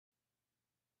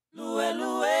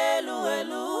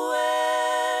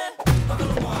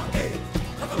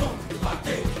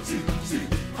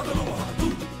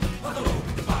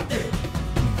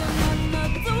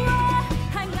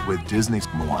with Disney's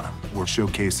Moana. We're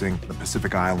showcasing the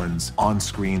Pacific Islands on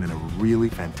screen in a really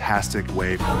fantastic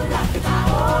way.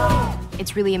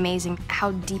 It's really amazing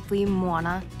how deeply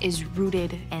Moana is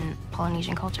rooted in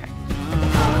Polynesian culture.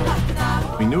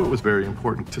 We knew it was very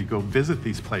important to go visit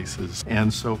these places,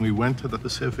 and so we went to the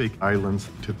Pacific Islands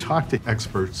to talk to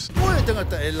experts.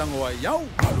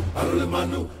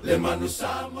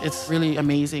 It's really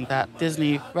amazing that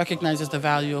Disney recognizes the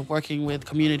value of working with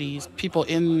communities, people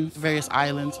in various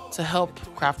islands, to help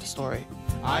craft a story.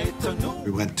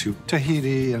 We went to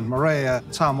Tahiti and Moorea,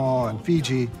 Samoa and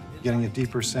Fiji, getting a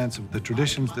deeper sense of the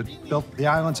traditions that built the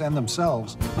islands and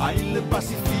themselves.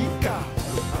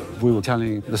 We were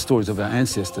telling the stories of our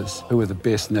ancestors, who were the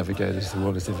best navigators the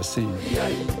world has ever seen.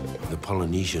 The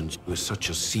Polynesians were such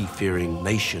a seafaring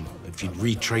nation. If you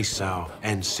retrace our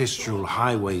ancestral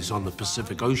highways on the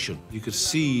Pacific Ocean, you could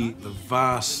see the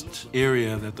vast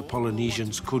area that the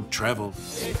Polynesians could travel.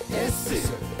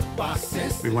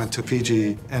 We went to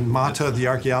Fiji, and Mata, the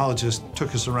archaeologist,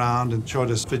 took us around and showed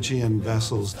us Fijian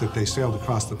vessels that they sailed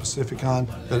across the Pacific on,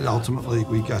 that ultimately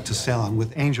we got to sail on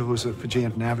with Angel, who's a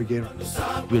Fijian navigator.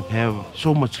 We have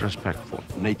so much respect for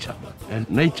nature, and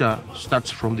nature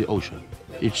starts from the ocean.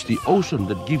 It's the ocean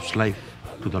that gives life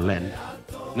to the land.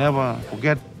 Never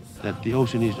forget that the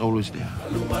ocean is always there.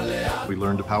 We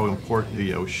learned how important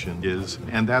the ocean is,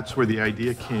 and that's where the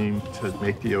idea came to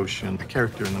make the ocean a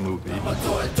character in the movie.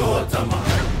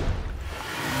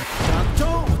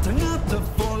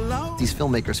 These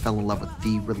filmmakers fell in love with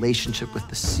the relationship with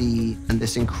the sea and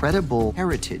this incredible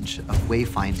heritage of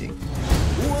wayfinding.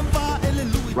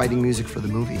 Writing music for the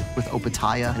movie with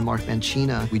Opataya and Mark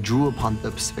Mancina, we drew upon the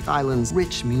Pacific Islands'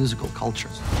 rich musical culture.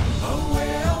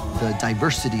 The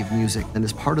diversity of music in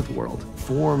this part of the world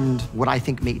formed what I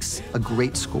think makes a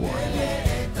great score.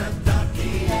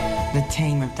 The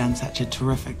team have done such a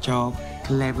terrific job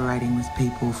collaborating with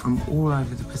people from all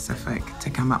over the Pacific to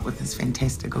come up with this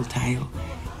fantastical tale.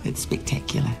 It's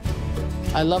spectacular.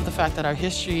 I love the fact that our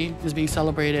history is being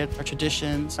celebrated, our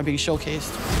traditions are being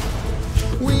showcased.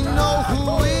 We know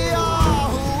who we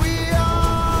are,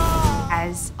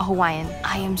 As a Hawaiian,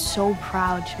 I am so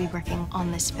proud to be working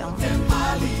on this film.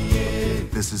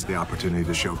 This is the opportunity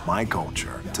to show my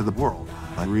culture to the world.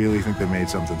 I really think they made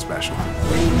something special.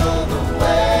 We know the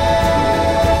way.